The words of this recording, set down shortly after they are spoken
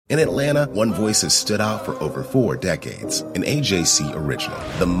In Atlanta, one voice has stood out for over 4 decades. An AJC original,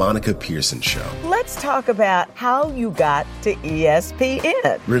 The Monica Pearson Show. Let's talk about how you got to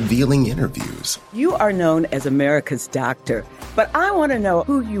ESPN. Revealing interviews. You are known as America's doctor, but I want to know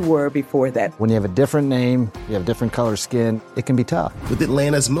who you were before that. When you have a different name, you have different color skin, it can be tough. With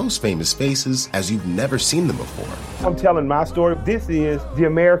Atlanta's most famous faces as you've never seen them before. I'm telling my story. This is the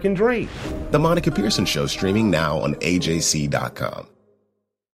American dream. The Monica Pearson Show, streaming now on AJC.com.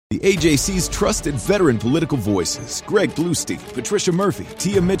 The AJC's trusted veteran political voices, Greg Bluestein, Patricia Murphy,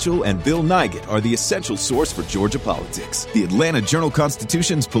 Tia Mitchell, and Bill Nygut, are the essential source for Georgia politics. The Atlanta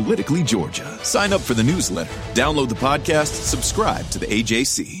Journal-Constitution's Politically Georgia. Sign up for the newsletter, download the podcast, subscribe to the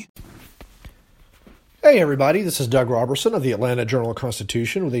AJC. Hey everybody, this is Doug Robertson of the Atlanta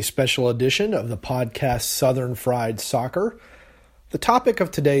Journal-Constitution with a special edition of the podcast Southern Fried Soccer. The topic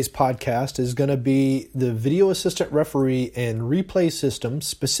of today's podcast is going to be the video assistant referee and replay system,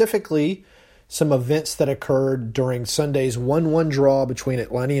 specifically some events that occurred during Sunday's 1-1 draw between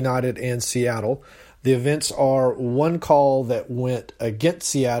Atlanta United and Seattle. The events are one call that went against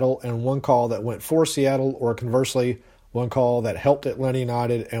Seattle and one call that went for Seattle, or conversely, one call that helped Atlanta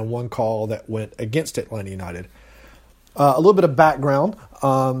United and one call that went against Atlanta United. A little bit of background.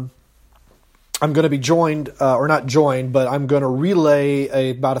 I'm going to be joined, or not joined, but I'm going to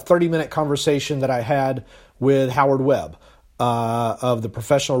relay about a 30-minute conversation that I had with Howard Webb of the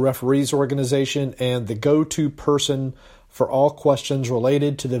Professional Referees Organization and the go-to person for all questions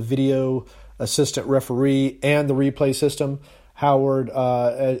related to the video assistant referee and the replay system. Howard,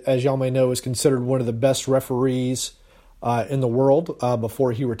 as y'all may know, is considered one of the best referees in the world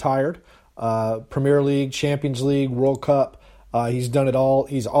before he retired. Premier League, Champions League, World Cup. He's done it all.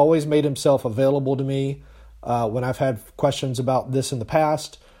 He's always made himself available to me when I've had questions about this in the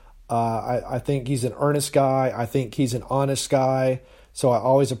past. I think he's an earnest guy. I think he's an honest guy. So I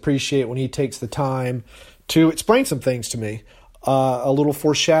always appreciate when he takes the time to explain some things to me. A little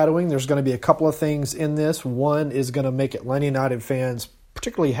foreshadowing. There's going to be a couple of things in this. One is going to make Atlanta United fans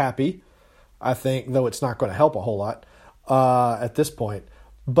particularly happy, I think, though it's not going to help a whole lot at this point.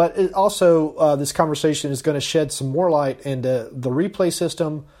 But it also, this conversation is going to shed some more light into the replay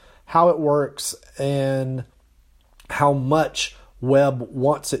system, how it works, and how much Webb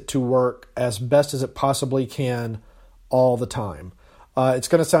wants it to work as best as it possibly can all the time. It's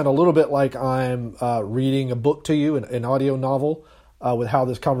going to sound a little bit like I'm reading a book to you, an audio novel, with how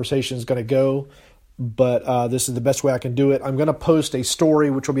this conversation is going to go. But this is the best way I can do it. I'm going to post a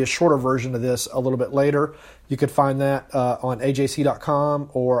story, which will be a shorter version of this, a little bit later. You could find that on AJC.com,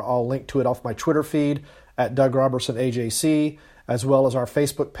 or I'll link to it off my Twitter feed at Doug Robertson AJC, as well as our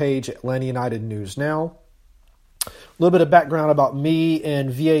Facebook page, Atlanta United News Now. A little bit of background about me and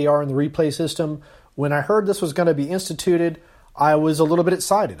VAR and the replay system. When I heard this was going to be instituted, I was a little bit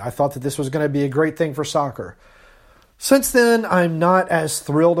excited. I thought that this was going to be a great thing for soccer. Since then, I'm not as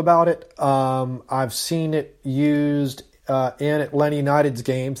thrilled about it. I've seen it used in Atlanta United's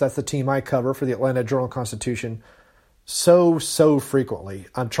games. That's the team I cover for the Atlanta Journal-Constitution. So frequently.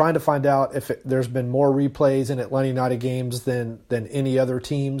 I'm trying to find out if there's been more replays in Atlanta United games than any other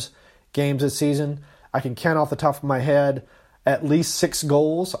team's games this season. I can count off the top of my head at least 6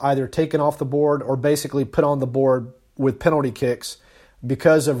 goals, either taken off the board or basically put on the board with penalty kicks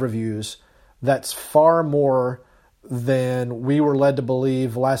because of reviews. That's far more than we were led to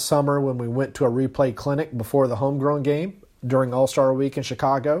believe last summer when we went to a replay clinic before the homegrown game during All-Star Week in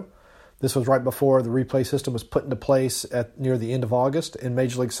Chicago. This was right before the replay system was put into place near the end of August in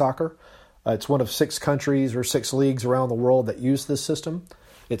Major League Soccer. It's one of 6 countries or 6 leagues around the world that use this system.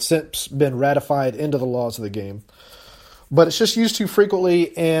 It's since been ratified into the laws of the game. But it's just used too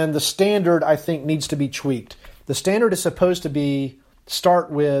frequently, and the standard, I think, needs to be tweaked. The standard is supposed to start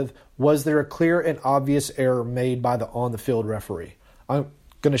with, was there a clear and obvious error made by the on-the-field referee? I'm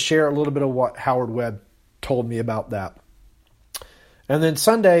going to share a little bit of what Howard Webb told me about that. And then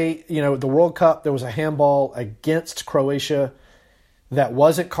Sunday, the World Cup, there was a handball against Croatia that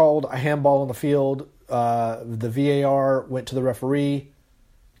wasn't called a handball on the field. The VAR went to the referee,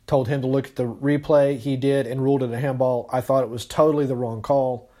 told him to look at the replay. He did and ruled it a handball. I thought it was totally the wrong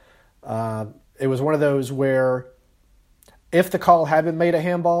call. It was one of those where if the call had been made a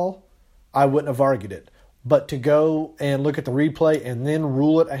handball, I wouldn't have argued it. But to go and look at the replay and then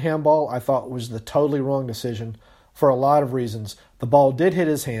rule it a handball, I thought was the totally wrong decision for a lot of reasons. The ball did hit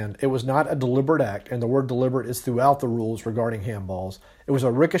his hand. It was not a deliberate act, and the word deliberate is throughout the rules regarding handballs. It was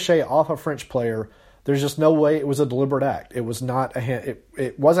a ricochet off a French player. There's just no way it was a deliberate act. It was not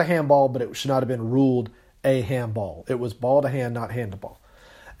it was a handball, but it should not have been ruled a handball. It was ball to hand, not hand to ball.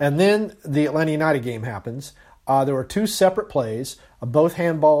 And then the Atlanta United game happens. There were 2 separate plays. both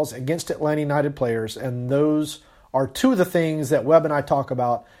handballs against Atlanta United players, and those are two of the things that Webb and I talk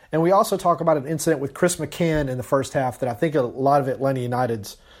about. And we also talk about an incident with Chris McCann in the first half that I think a lot of Atlanta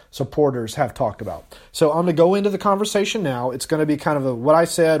United's supporters have talked about. So I'm going to go into the conversation now. It's going to be kind of a what I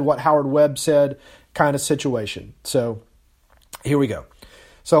said, what Howard Webb said kind of situation. So here we go.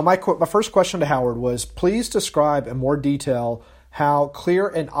 So my first question to Howard was, please describe in more detail how clear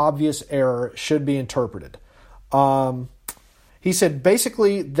and obvious error should be interpreted. He said,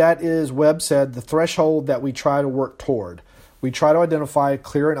 basically, that is, Webb said, the threshold that we try to work toward. We try to identify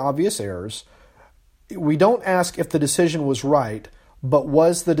clear and obvious errors. We don't ask if the decision was right, but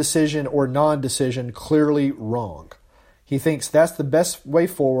was the decision or non-decision clearly wrong? He thinks that's the best way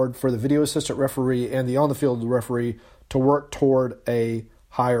forward for the video assistant referee and the on-the-field referee to work toward a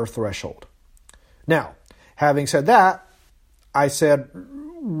higher threshold. Now, having said that, I said,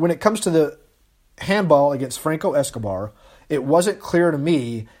 when it comes to the handball against Franco Escobar, it wasn't clear to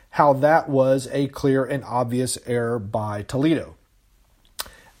me how that was a clear and obvious error by Toledo.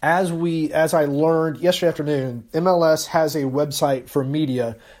 As I learned yesterday afternoon, MLS has a website for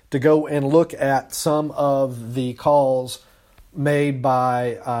media to go and look at some of the calls made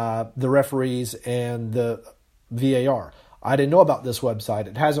by the referees and the VAR. I didn't know about this website.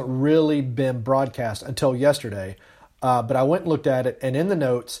 It hasn't really been broadcast until yesterday, but I went and looked at it, and in the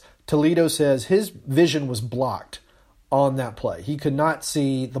notes, Toledo says his vision was blocked on that play. He could not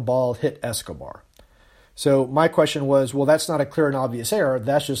see the ball hit Escobar. So my question was, well, that's not a clear and obvious error.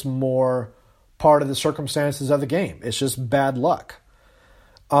 That's just more part of the circumstances of the game. It's just bad luck.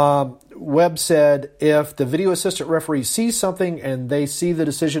 Webb said if the video assistant referee sees something and they see the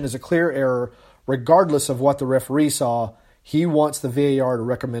decision as a clear error, regardless of what the referee saw, he wants the VAR to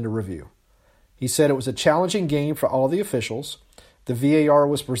recommend a review. He said it was a challenging game for all the officials. The VAR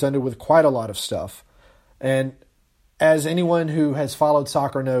was presented with quite a lot of stuff. And as anyone who has followed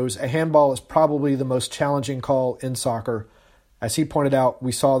soccer knows, a handball is probably the most challenging call in soccer. As he pointed out,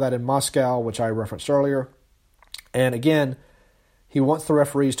 we saw that in Moscow, which I referenced earlier. And again, he wants the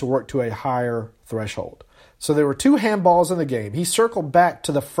referees to work to a higher threshold. So there were two handballs in the game. He circled back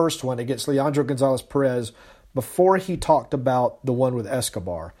to the first one against Leandro Gonzalez-Perez before he talked about the one with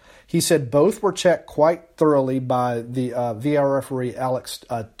Escobar. He said both were checked quite thoroughly by the VAR referee Alex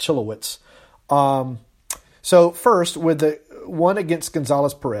Chilowitz. So first, with the one against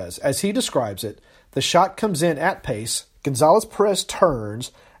Gonzalez-Perez, as he describes it, the shot comes in at pace. Gonzalez-Perez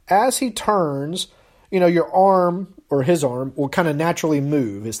turns. As he turns, your arm or his arm will kind of naturally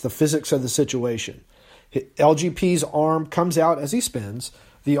move. It's the physics of the situation. LGP's arm comes out as he spins.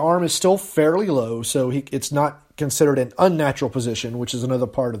 The arm is still fairly low, so it's not considered an unnatural position, which is another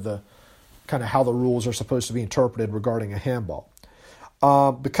part of the kind of how the rules are supposed to be interpreted regarding a handball.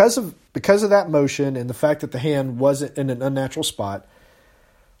 Because of that motion and the fact that the hand wasn't in an unnatural spot,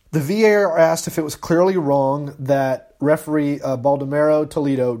 the VAR asked if it was clearly wrong that referee Baldomero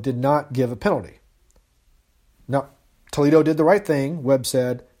Toledo did not give a penalty. Now, Toledo did the right thing, Webb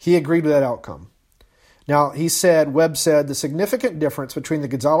said. He agreed with that outcome. Now, Webb said the significant difference between the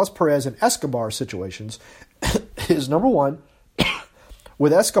Gonzalez-Perez and Escobar situations is, number one,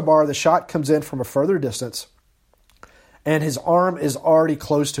 with Escobar, the shot comes in from a further distance, and his arm is already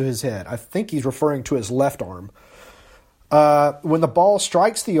close to his head. I think he's referring to his left arm. When the ball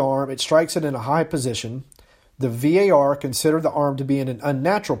strikes the arm, it strikes it in a high position. The VAR considered the arm to be in an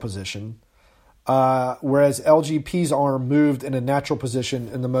unnatural position, whereas LGP's arm moved in a natural position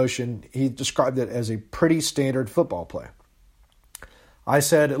in the motion. He described it as a pretty standard football play. I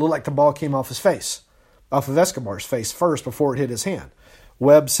said it looked like the ball came off his face, off of Escobar's face first before it hit his hand.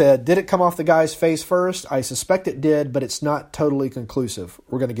 Webb said, did it come off the guy's face first? I suspect it did, but it's not totally conclusive.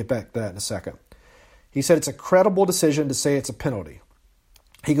 We're going to get back to that in a second. He said it's a credible decision to say it's a penalty.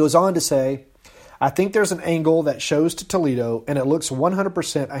 He goes on to say, I think there's an angle that shows to Toledo, and it looks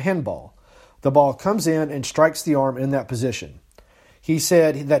 100% a handball. The ball comes in and strikes the arm in that position. He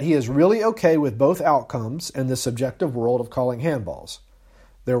said that he is really okay with both outcomes in the subjective world of calling handballs.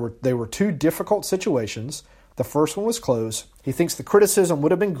 They were two difficult situations. The first one was close. He thinks the criticism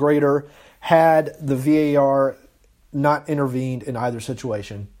would have been greater had the VAR not intervened in either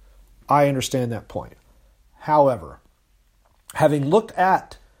situation. I understand that point. However, having looked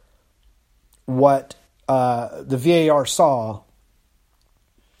at what the VAR saw,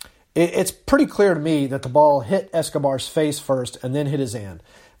 it's pretty clear to me that the ball hit Escobar's face first and then hit his hand.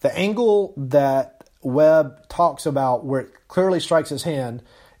 The angle that Webb talks about where it clearly strikes his hand,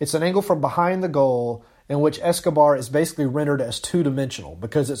 it's an angle from behind the goal in which Escobar is basically rendered as two-dimensional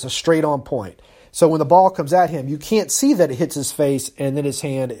because it's a straight-on point. So when the ball comes at him, you can't see that it hits his face and then his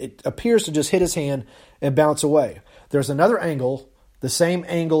hand. It appears to just hit his hand and bounce away. There's another angle the same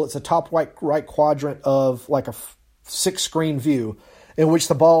angle. It's a top right quadrant of like a 6-screen view in which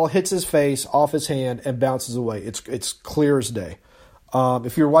the ball hits his face off his hand and bounces away. It's clear as day.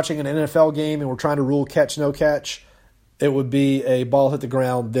 If you're watching an NFL game and we're trying to rule catch, no catch, it would be a ball hit the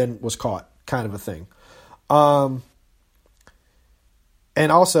ground, then was caught kind of a thing.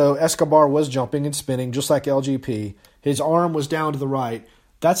 And also, Escobar was jumping and spinning just like LGP. His arm was down to the right.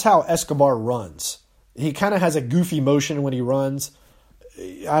 That's how Escobar runs. He kind of has a goofy motion when he runs.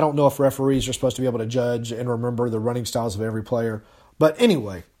 I don't know if referees are supposed to be able to judge and remember the running styles of every player. But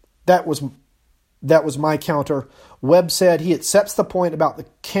anyway, that was my counter. Webb said he accepts the point about the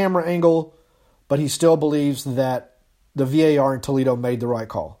camera angle, but he still believes that the VAR in Toledo made the right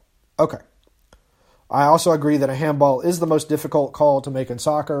call. Okay. I also agree that a handball is the most difficult call to make in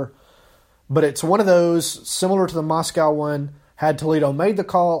soccer, but it's one of those similar to the Moscow one. Had Toledo made the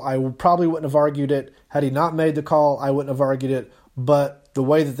call, I probably wouldn't have argued it. Had he not made the call, I wouldn't have argued it. But the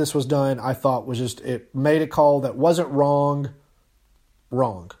way that this was done, I thought was just, it made a call that wasn't wrong.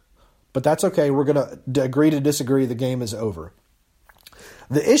 But that's okay. We're going to agree to disagree. The game is over.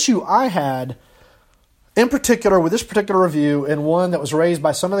 The issue I had, in particular with this particular review, and one that was raised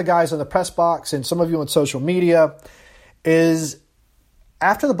by some of the guys in the press box and some of you on social media, is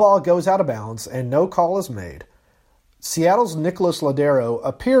after the ball goes out of bounds and no call is made, Seattle's Nicholas Lodeiro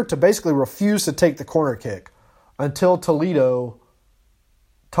appeared to basically refuse to take the corner kick until Toledo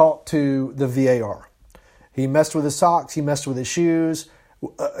talked to the VAR. He messed with his socks. He messed with his shoes.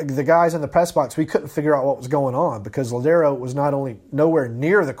 The guys in the press box, we couldn't figure out what was going on because Lodeiro was not only nowhere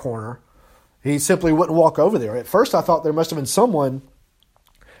near the corner, he simply wouldn't walk over there. At first, I thought there must have been someone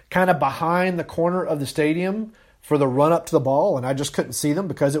kind of behind the corner of the stadium for the run-up to the ball, and I just couldn't see them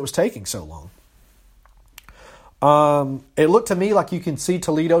because it was taking so long. It looked to me like you can see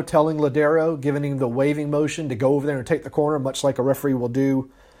Toledo telling Lodeiro, giving him the waving motion to go over there and take the corner, much like a referee will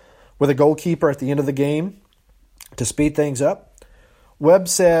do with a goalkeeper at the end of the game to speed things up. Webb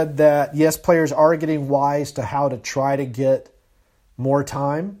said that, yes, players are getting wise to how to try to get more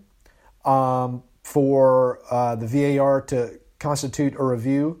time for the VAR to constitute a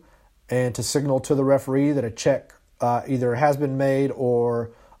review and to signal to the referee that a check either has been made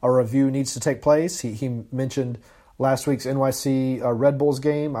or a review needs to take place. He mentioned last week's NYC Red Bulls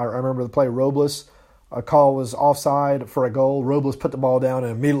game. I remember the play Robles. A call was offside for a goal. Robles put the ball down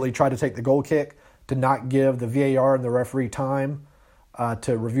and immediately tried to take the goal kick to not give the VAR and the referee time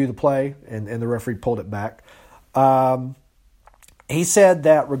to review the play, and the referee pulled it back. He said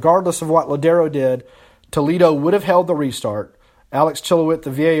that regardless of what Lodeiro did, Toledo would have held the restart. Alex Chilowit,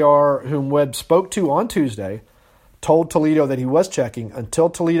 the VAR, whom Webb spoke to on Tuesday, told Toledo that he was checking. Until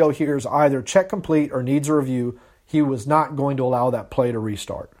Toledo hears either check complete or needs a review, he was not going to allow that play to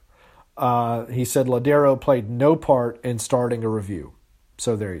restart. He said Lodeiro played no part in starting a review.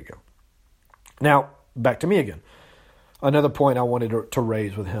 So there you go. Now, back to me again. Another point I wanted to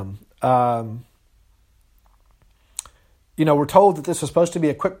raise with him. We're told that this is supposed to be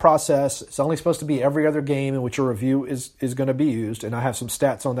a quick process. It's only supposed to be every other game in which a review is going to be used, and I have some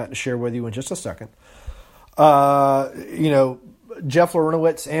stats on that to share with you in just a second. Jeff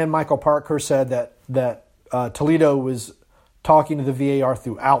Larentowicz and Michael Parker said that Toledo was talking to the VAR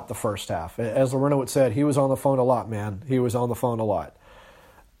throughout the first half. As Larentowicz said, he was on the phone a lot, man. He was on the phone a lot.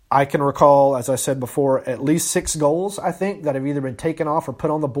 I can recall, as I said before, at least 6 goals, I think, that have either been taken off or put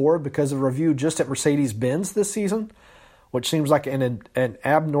on the board because of review just at Mercedes-Benz this season, which seems like an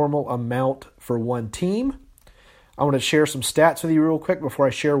abnormal amount for one team. I want to share some stats with you real quick before I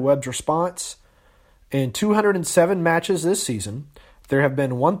share Webb's response. In 207 matches this season, there have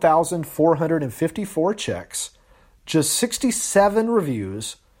been 1,454 checks, just 67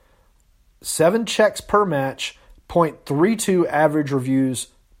 reviews, 7 checks per match, 0.32 average reviews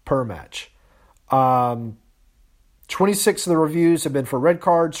per match. 26 of the reviews have been for red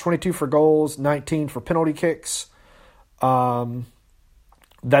cards, 22 for goals, 19 for penalty kicks.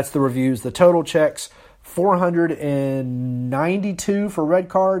 That's the reviews. The total checks, 492 for red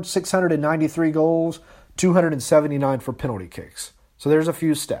cards, 693 goals, 279 for penalty kicks. So there's a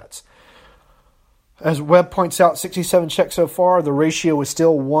few stats. As Webb points out, 67 checks so far. The ratio is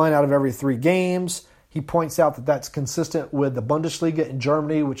still 1 out of every 3 games. He points out that that's consistent with the Bundesliga in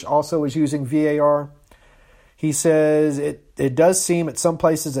Germany, which also is using VAR. He says it does seem at some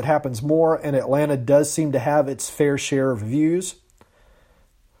places it happens more, and Atlanta does seem to have its fair share of reviews.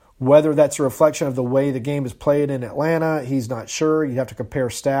 Whether that's a reflection of the way the game is played in Atlanta, he's not sure. You have to compare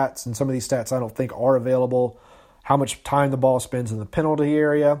stats, and some of these stats I don't think are available. How much time the ball spends in the penalty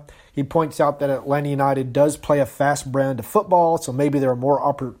area. He points out that Atlanta United does play a fast brand of football, so maybe there are more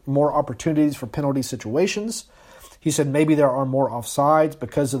opportunities for penalty situations. He said maybe there are more offsides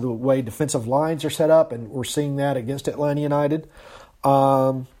because of the way defensive lines are set up, and we're seeing that against Atlanta United.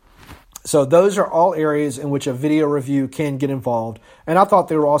 So those are all areas in which a video review can get involved, and I thought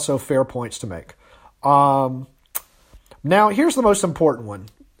they were also fair points to make. Now, here's the most important one,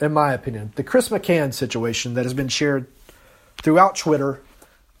 in my opinion. The Chris McCann situation that has been shared throughout Twitter.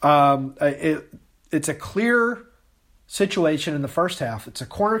 It's a clear situation in the first half. It's a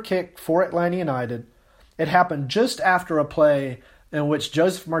corner kick for Atlanta United. It happened just after a play in which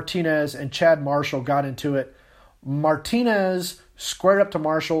Joseph Martinez and Chad Marshall got into it. Martinez squared up to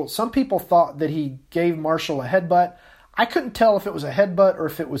Marshall. Some people thought that he gave Marshall a headbutt. I couldn't tell if it was a headbutt or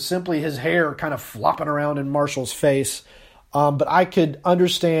if it was simply his hair kind of flopping around in Marshall's face. But I could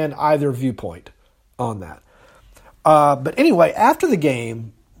understand either viewpoint on that. But anyway, after the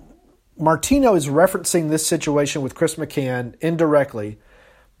game, Martino is referencing this situation with Chris McCann indirectly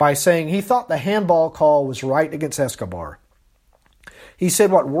by saying he thought the handball call was right against Escobar. He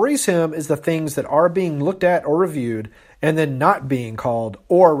said what worries him is the things that are being looked at or reviewed and then not being called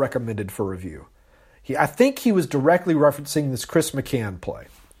or recommended for review. I think he was directly referencing this Chris McCann play.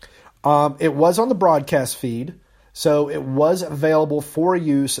 It was on the broadcast feed, so it was available for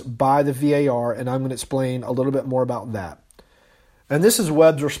use by the VAR, and I'm going to explain a little bit more about that. And this is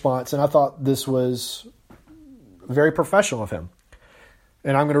Webb's response, and I thought this was very professional of him.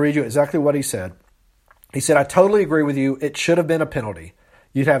 And I'm going to read you exactly what he said. He said, "I totally agree with you. It should have been a penalty.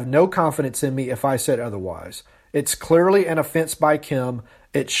 You'd have no confidence in me if I said otherwise. It's clearly an offense by Kim.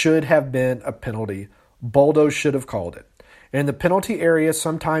 It should have been a penalty. Boldo should have called it. In the penalty area,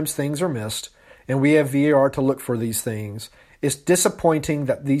 sometimes things are missed, and we have VAR to look for these things. It's disappointing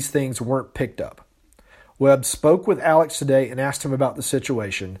that these things weren't picked up." Webb spoke with Alex today and asked him about the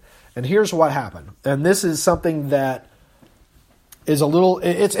situation. And here's what happened. And this is something that is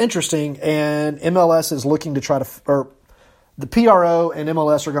it's interesting, and MLS is looking to try to, or the PRO and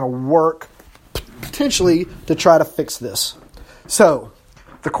MLS are going to work potentially to try to fix this. So,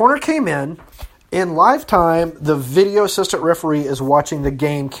 the corner came in live time, the video assistant referee is watching the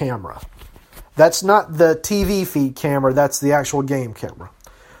game camera. That's not the TV feed camera, that's the actual game camera.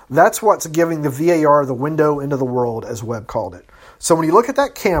 That's what's giving the VAR the window into the world, as Webb called it. So when you look at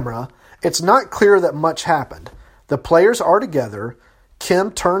that camera, it's not clear that much happened. The players are together,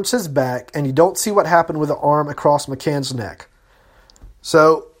 Kim turns his back, and you don't see what happened with the arm across McCann's neck.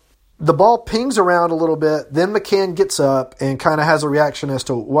 So the ball pings around a little bit, then McCann gets up and kind of has a reaction as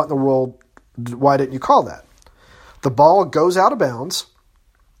to what in the world, why didn't you call that? The ball goes out of bounds.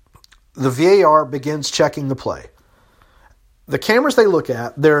 The VAR begins checking the play. The cameras they look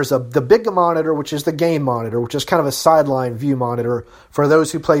at, there's the big monitor, which is the game monitor, which is kind of a sideline view monitor. For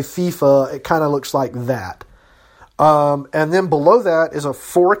those who play FIFA, it kind of looks like that. And then below that is a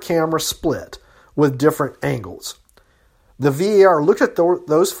 4-camera split with different angles. The VAR looked at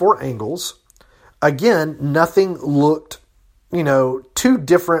those 4 angles. Again, nothing looked, too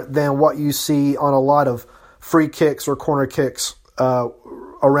different than what you see on a lot of free kicks or corner kicks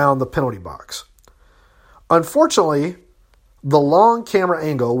around the penalty box. Unfortunately, the long camera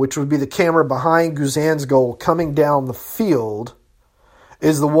angle, which would be the camera behind Guzan's goal coming down the field,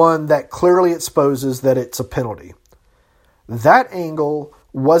 is the one that clearly exposes that it's a penalty. That angle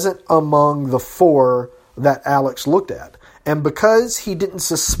wasn't among the 4 that Alex looked at. And because he didn't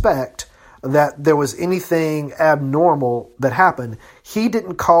suspect that there was anything abnormal that happened, he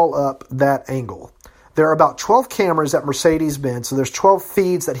didn't call up that angle. There are about 12 cameras at Mercedes-Benz, so there's 12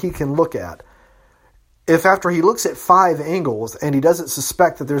 feeds that he can look at. If after he looks at 5 angles and he doesn't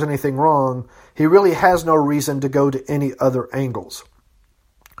suspect that there's anything wrong, he really has no reason to go to any other angles.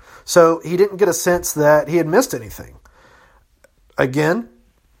 So he didn't get a sense that he had missed anything. Again,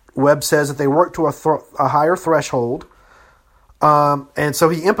 Webb says that they work to a higher threshold, and so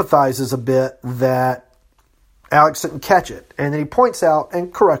he empathizes a bit that Alex didn't catch it. And then he points out,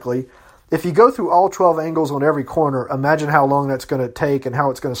 and correctly, if you go through all 12 angles on every corner, imagine how long that's going to take and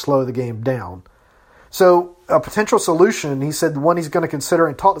how it's going to slow the game down. So a potential solution, he said the one he's going to consider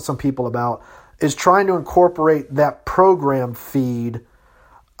and talk to some people about, is trying to incorporate that program feed,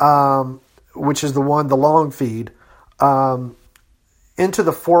 which is the long feed, into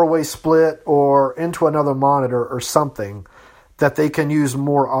the 4-way split or into another monitor or something that they can use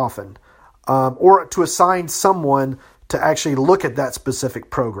more often. Or to assign someone to actually look at that specific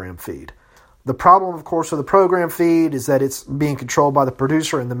program feed. The problem, of course, with the program feed is that it's being controlled by the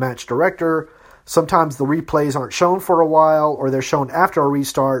producer and the match director. Sometimes the replays aren't shown for a while, or they're shown after a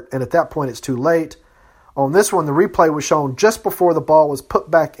restart, and at that point it's too late. On this one, the replay was shown just before the ball was put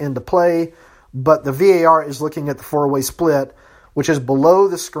back into play, but the VAR is looking at the 4-way split, which is below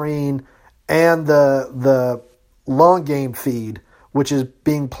the screen and the long game feed, which is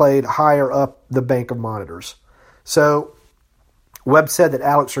being played higher up the bank of monitors. So Webb said that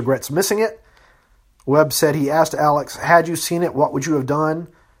Alex regrets missing it. Webb said he asked Alex, had you seen it, what would you have done?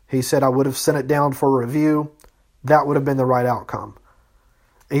 He said, I would have sent it down for a review. That would have been the right outcome.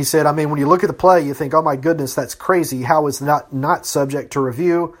 He said, I mean, when you look at the play, you think, oh my goodness, that's crazy. How is that not subject to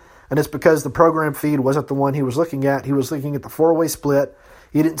review? And it's because the program feed wasn't the one he was looking at. He was looking at the four-way split.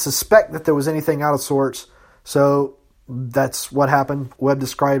 He didn't suspect that there was anything out of sorts. So that's what happened. Webb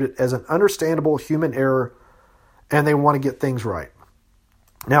described it as an understandable human error, and they want to get things right.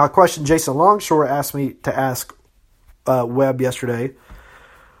 Now, a question Jason Longshore asked me to ask Webb yesterday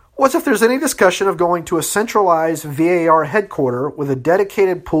was if there's any discussion of going to a centralized VAR headquarters with a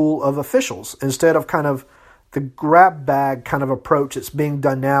dedicated pool of officials instead of kind of the grab bag kind of approach that's being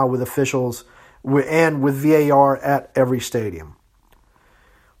done now with officials and with VAR at every stadium.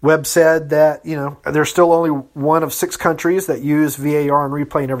 Webb said that, there's still only one of 6 countries that use VAR and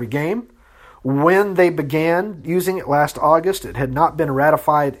replay in every game. When they began using it last August, it had not been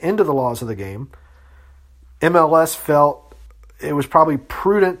ratified into the laws of the game. MLS felt it was probably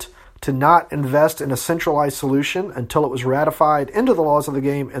prudent to not invest in a centralized solution until it was ratified into the laws of the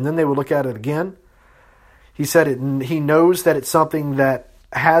game, and then they would look at it again. He said he knows that it's something that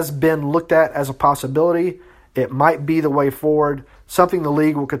has been looked at as a possibility. It might be the way forward, something the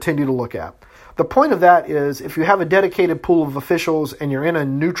league will continue to look at. The point of that is if you have a dedicated pool of officials and you're in a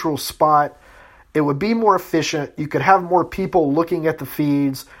neutral spot, it would be more efficient. You could have more people looking at the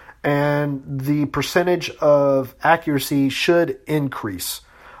feeds, and the percentage of accuracy should increase.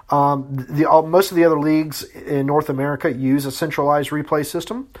 Most of the other leagues in North America use a centralized replay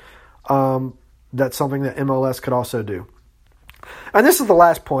system. That's something that MLS could also do. And this is the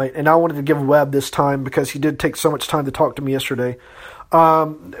last point, and I wanted to give Webb this time because he did take so much time to talk to me yesterday.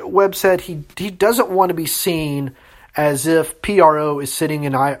 Webb said he doesn't want to be seen as if PRO is sitting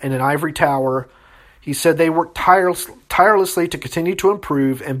in an ivory tower. He said they work tirelessly to continue to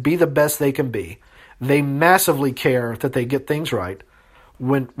improve and be the best they can be. They massively care that they get things right.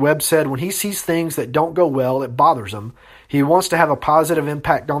 When Webb said when he sees things that don't go well, it bothers him. He wants to have a positive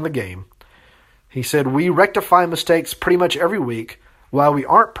impact on the game. He said, we rectify mistakes pretty much every week. While we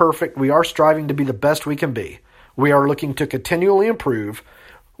aren't perfect, we are striving to be the best we can be. We are looking to continually improve.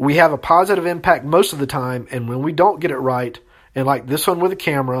 We have a positive impact most of the time, and when we don't get it right, and like this one with a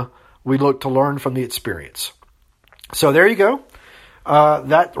camera, we look to learn from the experience. So there you go.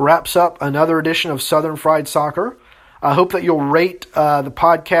 That wraps up another edition of Southern Fried Soccer. I hope that you'll rate the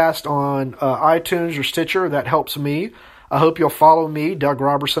podcast on iTunes or Stitcher. That helps me. I hope you'll follow me, Doug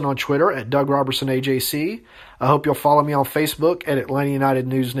Robertson, on Twitter at Doug Robertson AJC. I hope you'll follow me on Facebook at Atlanta United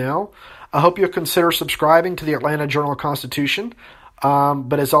News Now. I hope you'll consider subscribing to the Atlanta Journal-Constitution.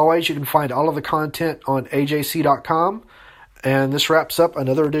 But as always, you can find all of the content on AJC.com. And this wraps up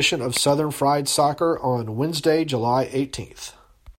another edition of Southern Fried Soccer on Wednesday, July 18th.